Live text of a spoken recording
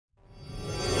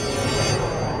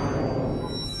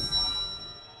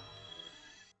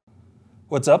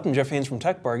What's up? I'm Jeff Haynes from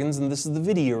Tech Bargains, and this is the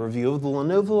video review of the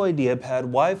Lenovo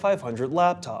IdeaPad Y500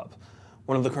 laptop.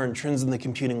 One of the current trends in the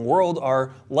computing world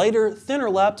are lighter, thinner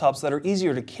laptops that are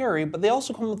easier to carry, but they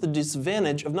also come with the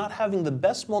disadvantage of not having the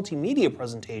best multimedia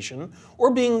presentation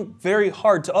or being very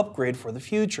hard to upgrade for the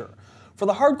future. For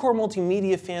the hardcore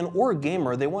multimedia fan or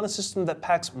gamer, they want a system that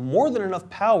packs more than enough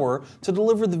power to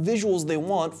deliver the visuals they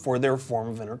want for their form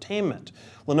of entertainment.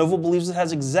 Lenovo believes it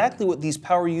has exactly what these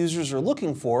power users are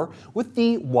looking for with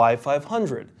the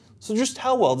Y500. So just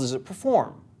how well does it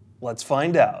perform? Let's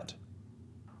find out.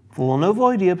 The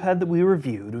Lenovo IdeaPad that we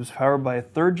reviewed was powered by a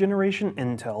 3rd generation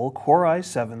Intel Core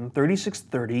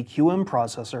i7-3630QM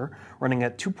processor running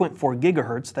at 2.4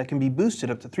 GHz that can be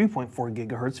boosted up to 3.4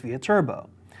 GHz via turbo.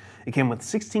 It came with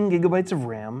 16 GB of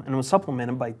RAM and was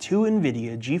supplemented by 2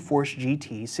 Nvidia GeForce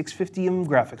GT650M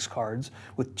graphics cards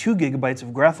with 2 GB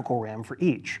of graphical RAM for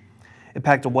each. It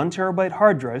packed a 1 TB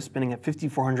hard drive spinning at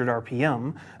 5400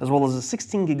 RPM, as well as a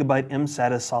 16 GB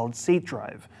mSATA solid-state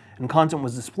drive, and content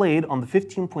was displayed on the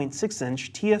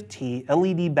 15.6-inch TFT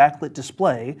LED backlit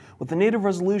display with a native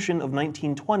resolution of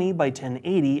 1920 by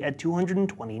 1080 at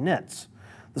 220 nits.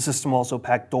 The system also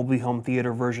packed Dolby Home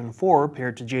Theater version 4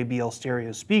 paired to JBL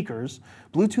stereo speakers,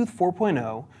 Bluetooth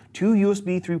 4.0, 2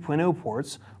 USB 3.0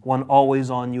 ports, one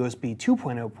always-on USB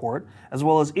 2.0 port, as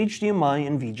well as HDMI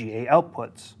and VGA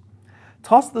outputs.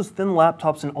 Toss those thin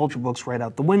laptops and Ultrabooks right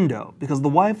out the window, because the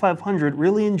Y500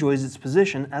 really enjoys its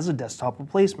position as a desktop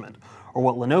replacement, or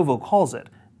what Lenovo calls it,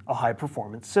 a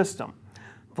high-performance system.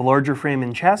 The larger frame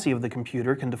and chassis of the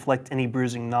computer can deflect any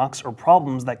bruising knocks or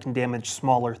problems that can damage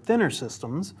smaller, thinner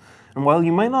systems, and while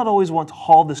you might not always want to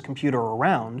haul this computer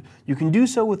around, you can do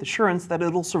so with assurance that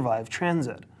it'll survive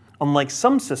transit. Unlike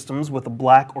some systems with a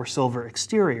black or silver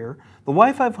exterior, the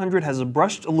Y500 has a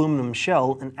brushed aluminum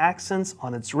shell and accents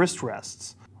on its wrist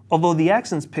rests. Although the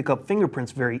accents pick up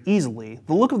fingerprints very easily,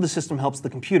 the look of the system helps the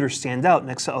computer stand out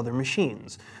next to other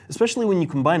machines, especially when you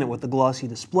combine it with the glossy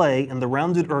display and the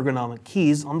rounded ergonomic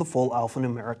keys on the full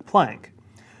alphanumeric plank.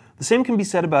 The same can be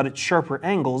said about its sharper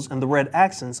angles and the red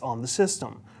accents on the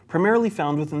system, primarily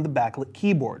found within the backlit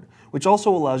keyboard, which also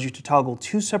allows you to toggle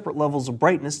 2 separate levels of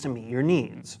brightness to meet your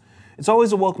needs. It's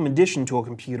always a welcome addition to a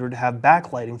computer to have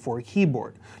backlighting for a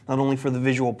keyboard, not only for the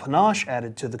visual panache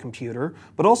added to the computer,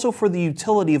 but also for the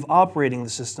utility of operating the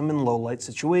system in low-light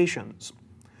situations.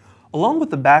 Along with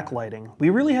the backlighting,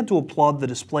 we really had to applaud the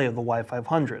display of the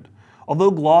Y500. Although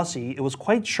glossy, it was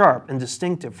quite sharp and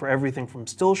distinctive for everything from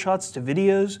still shots to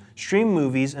videos, stream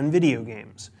movies, and video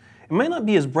games. It might not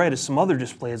be as bright as some other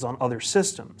displays on other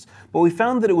systems, but we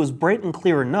found that it was bright and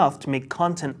clear enough to make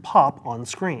content pop on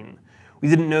screen. We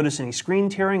didn't notice any screen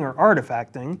tearing or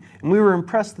artifacting, and we were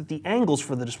impressed that the angles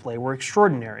for the display were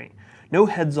extraordinary. No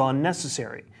heads-on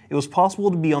necessary. It was possible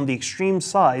to be on the extreme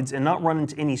sides and not run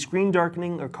into any screen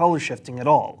darkening or color shifting at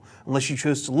all, unless you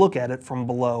chose to look at it from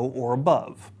below or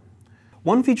above.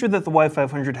 One feature that the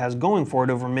Y500 has going for it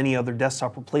over many other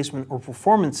desktop replacement or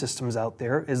performance systems out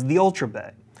there is the Ultra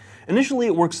Bay. Initially,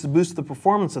 it works to boost the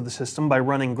performance of the system by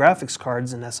running graphics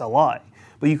cards in SLI.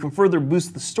 But you can further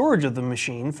boost the storage of the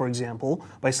machine, for example,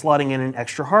 by slotting in an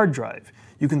extra hard drive.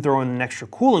 You can throw in an extra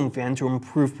cooling fan to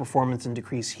improve performance and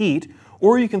decrease heat,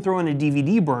 or you can throw in a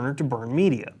DVD burner to burn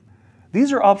media.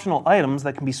 These are optional items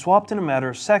that can be swapped in a matter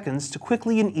of seconds to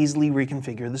quickly and easily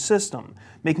reconfigure the system,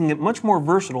 making it much more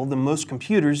versatile than most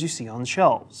computers you see on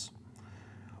shelves.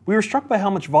 We were struck by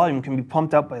how much volume can be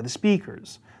pumped out by the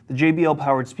speakers. The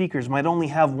JBL-powered speakers might only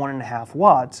have 1.5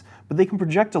 watts, but they can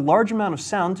project a large amount of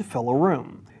sound to fill a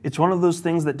room. It's one of those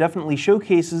things that definitely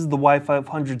showcases the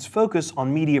Y500's focus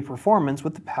on media performance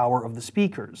with the power of the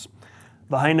speakers.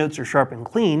 The high notes are sharp and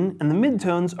clean, and the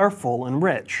midtones are full and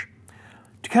rich.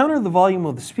 To counter the volume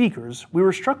of the speakers, we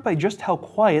were struck by just how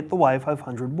quiet the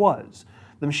Y500 was.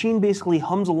 The machine basically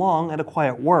hums along at a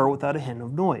quiet whir without a hint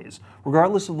of noise,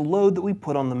 regardless of the load that we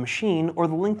put on the machine or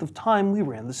the length of time we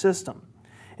ran the system.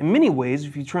 In many ways,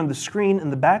 if you turn the screen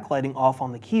and the backlighting off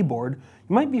on the keyboard,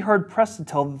 you might be hard-pressed to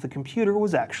tell that the computer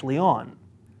was actually on.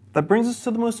 That brings us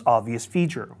to the most obvious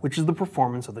feature, which is the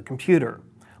performance of the computer.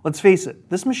 Let's face it,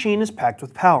 this machine is packed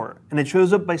with power, and it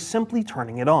shows up by simply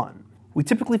turning it on. We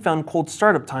typically found cold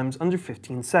startup times under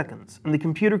 15 seconds, and the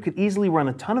computer could easily run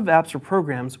a ton of apps or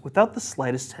programs without the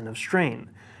slightest hint of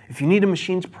strain. If you need a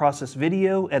machine to process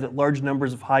video, edit large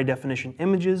numbers of high-definition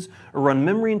images, or run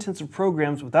memory-intensive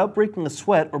programs without breaking a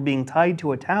sweat or being tied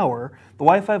to a tower, the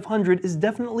Y500 is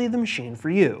definitely the machine for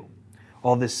you.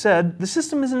 All this said, the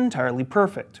system isn't entirely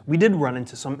perfect. We did run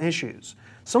into some issues.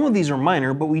 Some of these are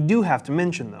minor, but we do have to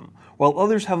mention them, while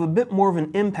others have a bit more of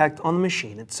an impact on the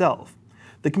machine itself.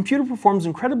 The computer performs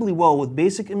incredibly well with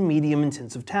basic and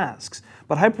medium-intensive tasks,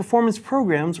 but high-performance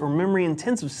programs or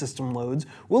memory-intensive system loads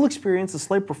will experience a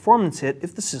slight performance hit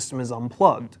if the system is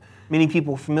unplugged. Many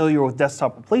people familiar with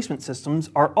desktop replacement systems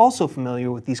are also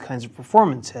familiar with these kinds of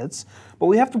performance hits, but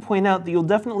we have to point out that you'll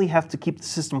definitely have to keep the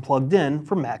system plugged in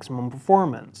for maximum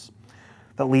performance.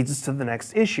 That leads us to the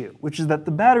next issue, which is that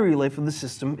the battery life of the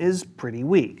system is pretty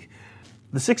weak.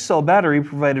 The 6-cell battery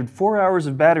provided 4 hours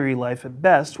of battery life at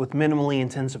best with minimally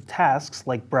intensive tasks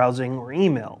like browsing or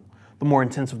email. The more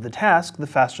intensive the task, the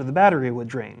faster the battery would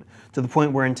drain, to the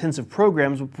point where intensive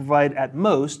programs would provide at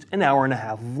most an hour and a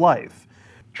half of life.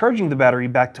 Charging the battery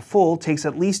back to full takes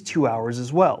at least 2 hours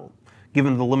as well.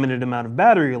 Given the limited amount of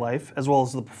battery life, as well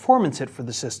as the performance hit for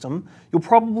the system, you'll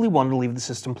probably want to leave the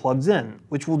system plugged in,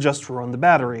 which will just ruin the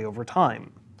battery over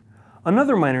time.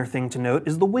 Another minor thing to note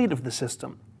is the weight of the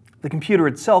system. The computer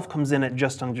itself comes in at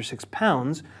just under 6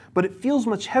 pounds, but it feels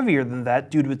much heavier than that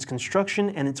due to its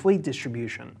construction and its weight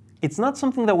distribution. It's not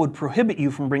something that would prohibit you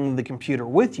from bringing the computer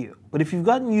with you, but if you've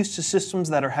gotten used to systems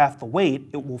that are half the weight,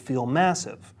 it will feel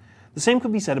massive. The same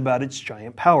could be said about its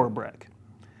giant power brick.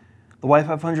 The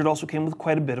Y500 also came with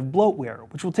quite a bit of bloatware,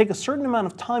 which will take a certain amount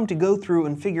of time to go through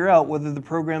and figure out whether the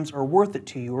programs are worth it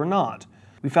to you or not.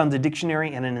 We found a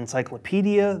dictionary and an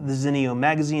encyclopedia, the Zinio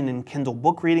magazine and Kindle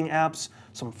book reading apps,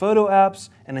 some photo apps,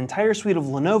 an entire suite of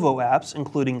Lenovo apps,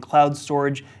 including cloud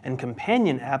storage and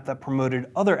companion app that promoted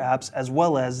other apps as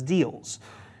well as deals.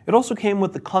 It also came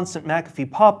with the constant McAfee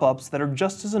pop-ups that are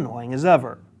just as annoying as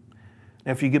ever.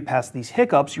 Now, if you get past these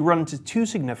hiccups, you run into two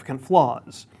significant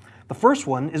flaws. The first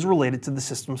one is related to the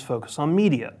system's focus on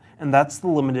media, and that's the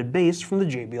limited bass from the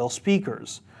JBL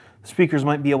speakers. The speakers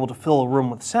might be able to fill a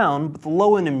room with sound, but the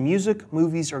low end in music,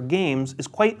 movies, or games is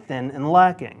quite thin and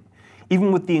lacking.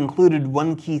 Even with the included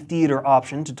one-key theater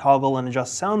option to toggle and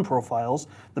adjust sound profiles,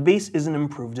 the bass isn't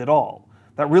improved at all.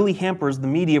 That really hampers the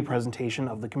media presentation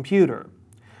of the computer.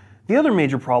 The other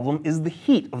major problem is the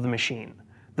heat of the machine.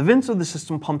 The vents of the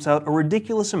system pumps out a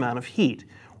ridiculous amount of heat.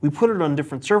 We put it on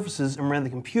different surfaces and ran the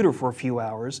computer for a few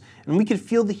hours, and we could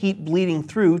feel the heat bleeding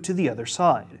through to the other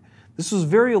side. This was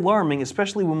very alarming,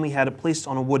 especially when we had it placed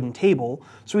on a wooden table,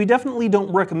 so we definitely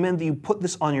don't recommend that you put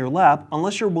this on your lap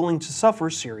unless you're willing to suffer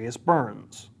serious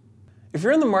burns. If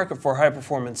you're in the market for a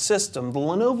high-performance system, the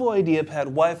Lenovo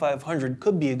IdeaPad Y500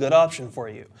 could be a good option for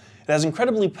you. It has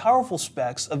incredibly powerful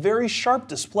specs, a very sharp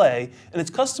display, and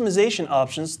its customization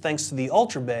options, thanks to the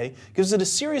Ultra Bay, gives it a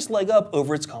serious leg up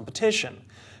over its competition.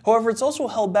 However, it's also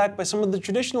held back by some of the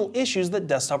traditional issues that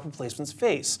desktop replacements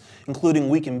face, including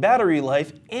weakened battery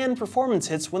life and performance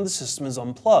hits when the system is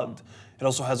unplugged. It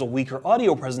also has a weaker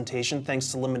audio presentation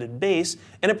thanks to limited bass,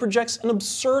 and it projects an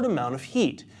absurd amount of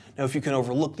heat. Now, if you can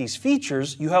overlook these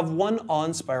features, you have one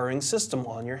awe-inspiring system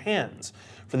on your hands.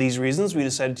 For these reasons, we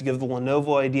decided to give the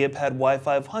Lenovo IdeaPad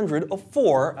Y500 a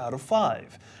 4 out of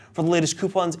 5. For the latest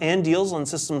coupons and deals on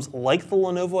systems like the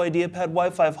Lenovo IdeaPad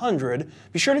Y500,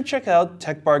 be sure to check out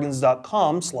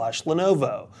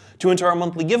techbargains.com/Lenovo. To enter our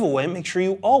monthly giveaway, make sure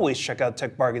you always check out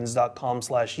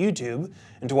techbargains.com/YouTube.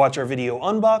 And to watch our video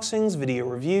unboxings, video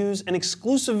reviews, and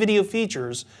exclusive video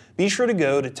features, be sure to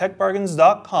go to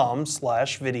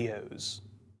techbargains.com/videos.